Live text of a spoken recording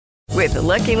With the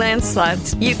Lucky Land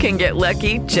Slots, you can get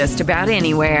lucky just about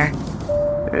anywhere.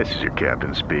 This is your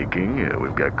captain speaking.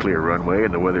 We've got clear runway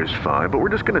and the weather's fine, but we're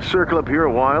just going to circle up here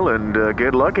a while and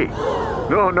get lucky.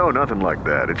 No, nothing like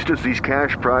that. It's just these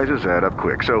cash prizes add up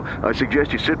quick. So I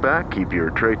suggest you sit back, keep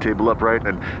your tray table upright,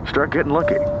 and start getting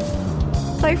lucky.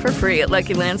 Play for free at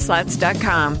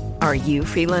LuckyLandSlots.com. Are you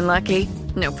feeling lucky?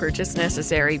 No purchase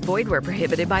necessary. Void where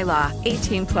prohibited by law.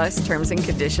 18 plus terms and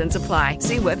conditions apply.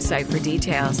 See website for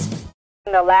details.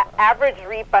 The average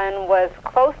refund was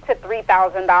close to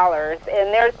 $3,000, and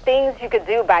there's things you could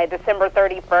do by December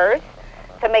 31st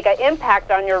to make an impact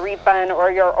on your refund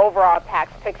or your overall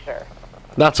tax picture.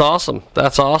 That's awesome.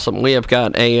 That's awesome. We have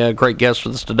got a great guest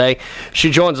with us today.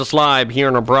 She joins us live here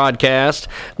in our broadcast.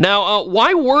 Now,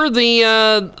 why were the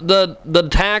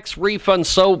tax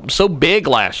refunds so big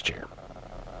last year?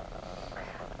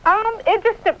 It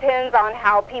just depends on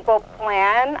how people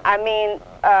plan. I mean,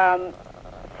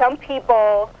 some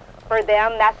people, for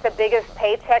them, that's the biggest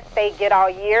paycheck they get all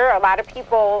year. A lot of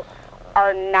people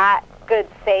are not good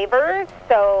savers,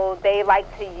 so they like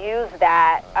to use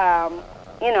that,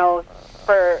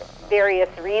 for various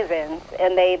reasons,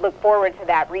 and they look forward to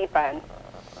that refund.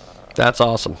 That's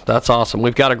awesome. That's awesome.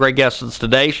 We've got a great guest with us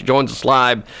today. She joins us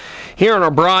live here on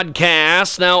our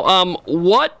broadcast. Now,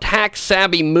 what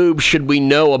tax-savvy moves should we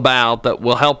know about that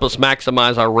will help us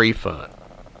maximize our refund?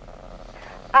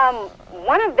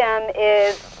 One of them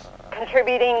is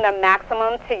contributing the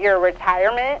maximum to your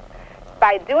retirement.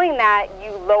 By doing that,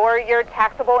 you lower your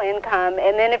taxable income,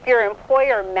 and then if your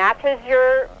employer matches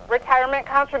your retirement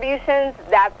contributions,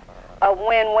 that's a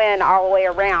win-win all the way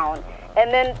around.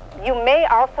 And then you may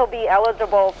also be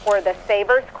eligible for the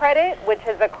Savers Credit, which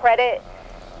is a credit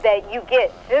that you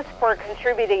get just for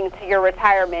contributing to your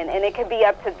retirement, and it can be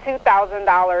up to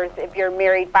 $2,000 if you're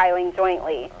married filing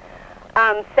jointly.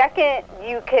 Second,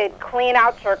 you could clean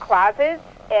out your closets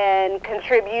and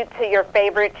contribute to your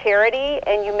favorite charity,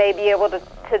 and you may be able to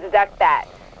deduct that.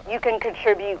 You can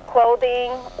contribute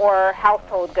clothing or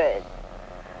household goods.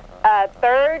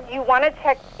 Third, you want to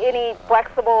check any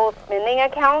flexible spending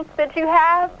accounts that you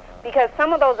have, because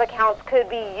some of those accounts could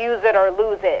be use it or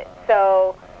lose it.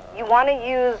 So you want to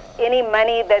use any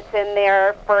money that's in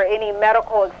there for any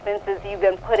medical expenses you've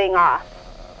been putting off.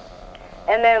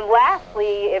 And then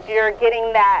lastly, if you're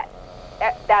getting that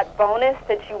bonus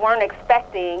that you weren't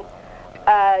expecting,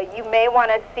 you may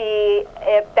want to see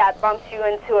if that bumps you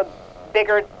into a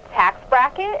bigger tax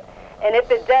bracket. And if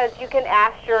it does, you can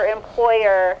ask your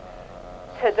employer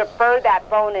to defer that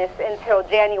bonus until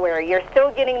January. You're still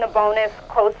getting the bonus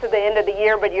close to the end of the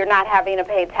year, but you're not having to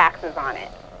pay taxes on it.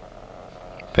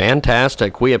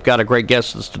 Fantastic. We have got a great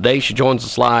guest with us today. She joins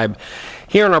us live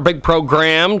here in our big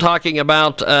program talking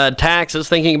about taxes.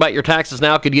 Thinking about your taxes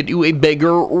now could get you a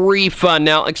bigger refund.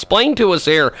 Now, explain to us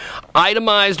here,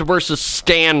 itemized versus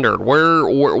standard,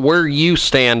 where you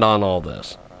stand on all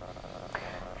this.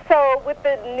 So with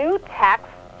the new tax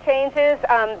changes,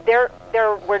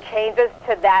 there were changes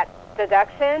to that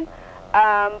deduction.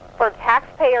 For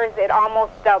taxpayers, it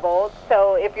almost doubled.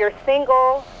 So if you're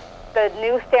single, the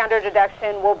new standard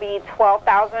deduction will be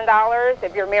 $12,000.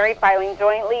 If you're married filing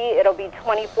jointly, it'll be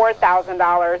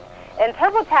 $24,000. And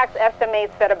TurboTax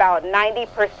estimates that about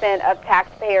 90% of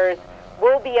taxpayers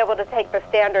will be able to take the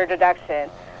standard deduction.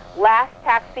 Last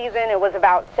tax season, it was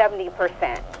about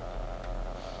 70%.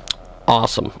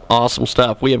 Awesome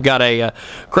stuff. We have got a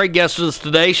great guest with us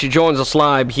today. She joins us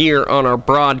live here on our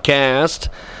broadcast,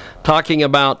 talking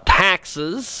about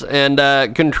taxes and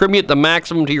contribute the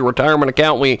maximum to your retirement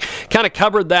account. We kind of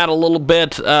covered that a little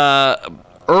bit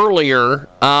earlier,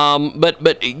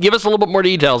 but give us a little bit more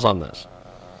details on this.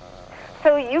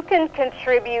 So you can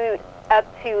contribute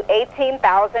up to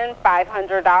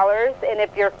 $18,500, and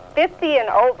if you're 50 and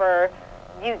over,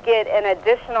 you get an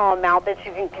additional amount that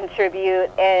you can contribute,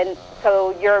 and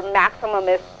so your maximum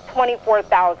is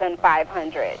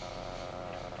 $24,500.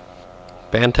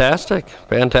 Fantastic.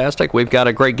 We've got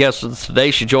a great guest with us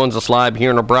today. She joins us live here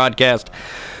in our broadcast.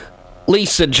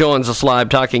 Lisa joins us live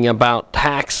talking about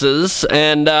taxes.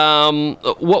 And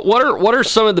what are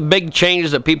some of the big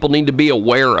changes that people need to be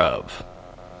aware of?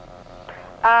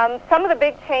 Some of the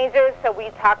big changes, so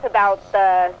we talked about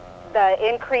the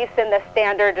increase in the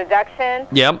standard deduction.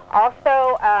 Yep.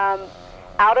 Also,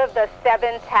 out of the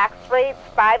 7 tax rates,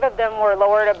 5 of them were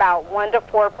lowered about 1 to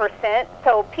 4%.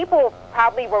 So people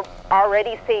probably were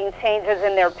already seeing changes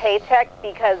in their paycheck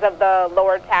because of the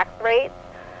lower tax rates.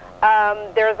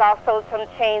 There's also some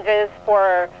changes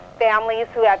for families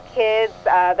who have kids.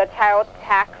 The child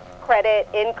tax credit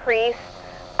increased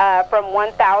from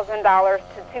 $1,000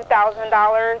 to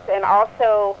 $2,000, and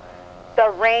also the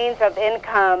range of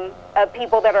income of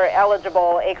people that are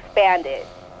eligible expanded.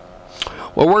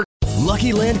 Well, we're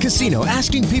Lucky Land Casino,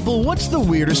 asking people, what's the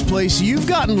weirdest place you've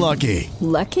gotten lucky?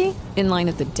 Lucky? In line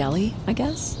at the deli, I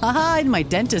guess? Aha, in my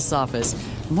dentist's office.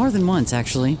 More than once,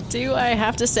 actually. Do I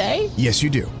have to say? Yes, you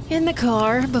do. In the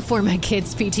car before my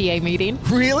kids' PTA meeting.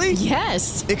 Really?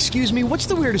 Yes. Excuse me, what's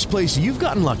the weirdest place you've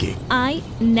gotten lucky? I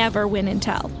never win and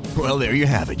tell. Well, there you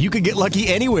have it. You can get lucky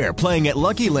anywhere, playing at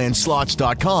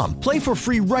LuckyLandSlots.com. Play for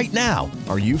free right now.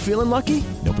 Are you feeling lucky?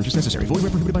 No purchase necessary. Void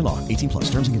where prohibited by law. 18+.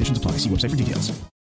 Terms and conditions apply. See website for details.